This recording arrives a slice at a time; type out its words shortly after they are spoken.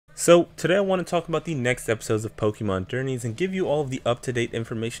So today I want to talk about the next episodes of Pokemon Journeys and give you all of the up-to-date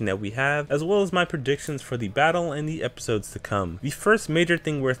information that we have, as well as my predictions for the battle and the episodes to come. The first major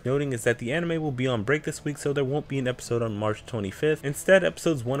thing worth noting is that the anime will be on break this week, so there won't be an episode on March 25th. Instead,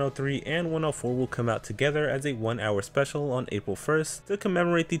 episodes 103 and 104 will come out together as a 1-hour special on April 1st to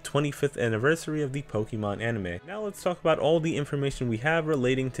commemorate the 25th anniversary of the Pokemon anime. Now let's talk about all the information we have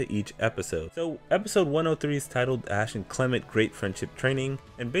relating to each episode. So episode 103 is titled Ash and Clement Great Friendship Training,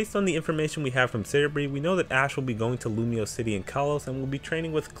 and based on the information we have from Cerebri, we know that Ash will be going to Lumio City in Kalos and will be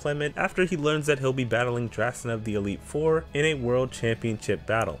training with Clement after he learns that he'll be battling Drasna of the Elite Four in a World Championship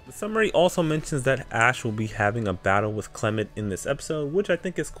battle. The summary also mentions that Ash will be having a battle with Clement in this episode, which I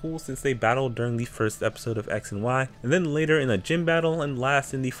think is cool since they battled during the first episode of X and Y, and then later in a gym battle, and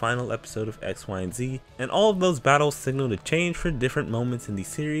last in the final episode of X, Y, and Z. And all of those battles signaled a change for different moments in the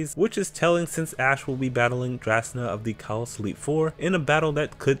series, which is telling since Ash will be battling Drasna of the Kalos Elite Four in a battle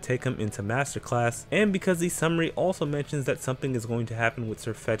that could take him into Masterclass, and because the summary also mentions that something is going to happen with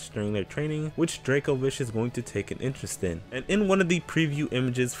Sirfetch'd during their training, which Dracovish is going to take an interest in. And in one of the preview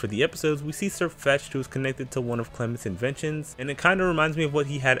images for the episodes, we see Sirfetch'd, who is connected to one of Clement's inventions, and it kind of reminds me of what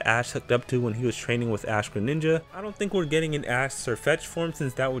he had Ash hooked up to when he was training with Ash Greninja. I don't think we're getting an Ash Sirfetch'd form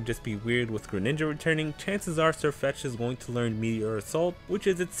since that would just be weird with Greninja returning. Chances are Sirfetch'd is going to learn Meteor Assault, which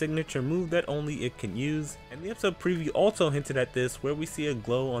is its signature move that only it can use, and the episode preview also hinted at this, where we see a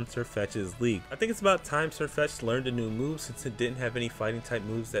glow on Sirfetch'd's league. I think it's about time Sirfetch'd learned a new move since it didn't have any fighting type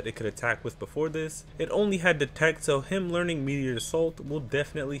moves that it could attack with before this. It only had Detect, so him learning Meteor Assault will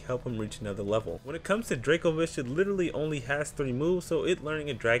definitely help him reach another level. When it comes to Dracovish, it literally only has 3 moves, so it learning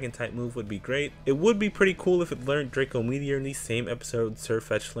a dragon type move would be great. It would be pretty cool if it learned Draco Meteor in the same episode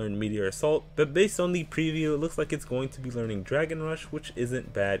Sirfetch'd learned Meteor Assault, but based on the preview it looks like it's going to be learning Dragon Rush, which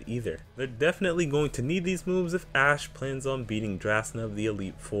isn't bad either. They're definitely going to need these moves if Ash plans on beating Drasna of the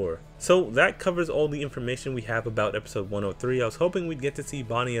Elite Four. So that covers all the information we have about episode 103. I was hoping we'd get to see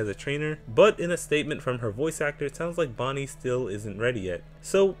Bonnie as a trainer, but in a statement from her voice actor, it sounds like Bonnie still isn't ready yet.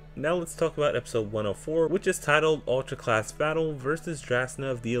 So now let's talk about episode 104, which is titled Ultra Class Battle versus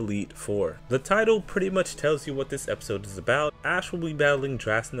Drasna of the Elite Four. The title pretty much tells you what this episode is about. Ash will be battling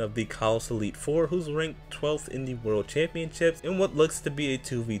Drasna of the Kalos Elite Four, who's ranked 12th in the World Championships, in what looks to be a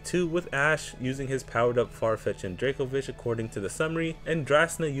 2v2 with Ash using his powered up Farfetch'd and Dracovish according to the summary, and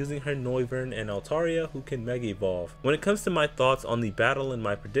Drasna using her Noivern and Altaria, who can Mega Evolve. When it comes to my thoughts on the battle and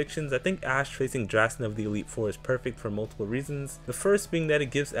my predictions, I think Ash facing Drasna of the Elite Four is perfect for multiple reasons. The first being that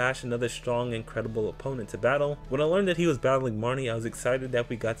it gives Ash another strong and credible opponent to battle. When I learned that he was battling Marnie, I was excited that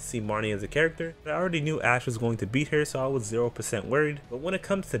we got to see Marnie as a character. I already knew Ash was going to beat her, so I was 0% worried. But when it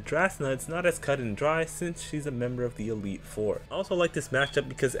comes to Drasna, it's not as cut and dry since she's a member of the Elite Four. I also like this matchup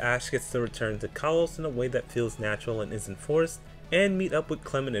because Ash gets to return to Kalos in a way that feels natural and isn't forced, and meet up with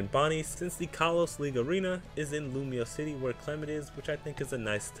Clement and Bonnie since the Kalos League Arena is in Lumio City where Clement is, which I think is a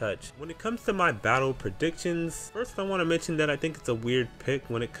nice touch. When it comes to my battle predictions, first I want to mention that I think it's a weird pick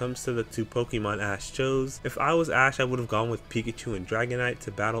when it comes to the 2 Pokemon Ash chose. If I was Ash, I would have gone with Pikachu and Dragonite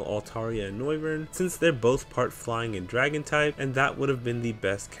to battle Altaria and Noivern since they're both part flying and dragon type, and that would have been the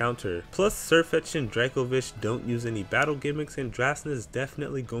best counter. Plus Sirfetch'd and Dracovish don't use any battle gimmicks, and Drasna is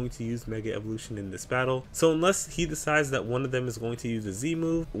definitely going to use Mega Evolution in this battle, so unless he decides that one of them is going to use a Z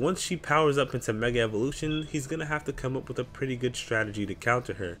move, once she powers up into Mega Evolution, he's gonna have to come up with a pretty good strategy to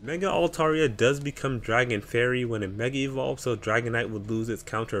counter her. Mega Altaria does become Dragon Fairy when it Mega Evolves, so Dragonite would lose its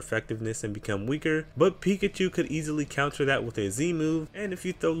counter effectiveness and become weaker, but Pikachu could easily counter that with a Z move, and if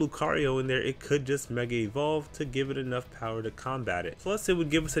you throw Lucario in there, it could just Mega Evolve to give it enough power to combat it. Plus it would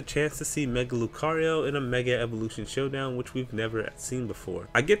give us a chance to see Mega Lucario in a Mega Evolution showdown, which we've never seen before.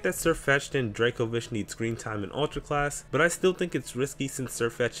 I get that Sirfetch'd and Dracovish need screen time in Ultra Class, but I still think it's risky since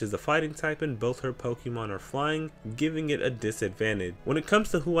Sirfetch'd is a fighting type and both her Pokemon are flying, giving it a disadvantage. When it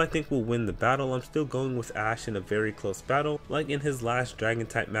comes to who I think will win the battle, I'm still going with Ash in a very close battle, like in his last Dragon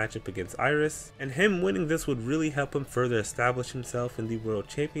type matchup against Iris, and him winning this would really help him further establish himself in the World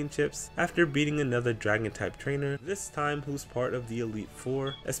Championships after beating another Dragon type trainer, this time who's part of the Elite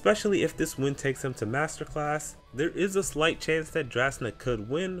Four, especially if this win takes him to Masterclass. There is a slight chance that Drasna could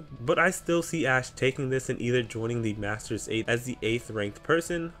win, but I still see Ash taking this and either joining the Masters 8 as the 8th ranked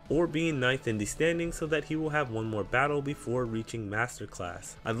person, or being 9th in the standings so that he will have one more battle before reaching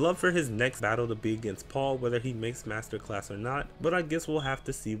Masterclass. I'd love for his next battle to be against Paul, whether he makes Masterclass or not, but I guess we'll have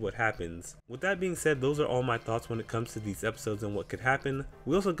to see what happens. With that being said, those are all my thoughts when it comes to these episodes and what could happen.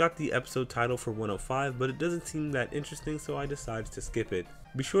 We also got the episode title for 105, but it doesn't seem that interesting, so I decided to skip it.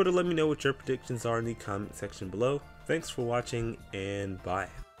 Be sure to let me know what your predictions are in the comment section below. Thanks for watching, and bye.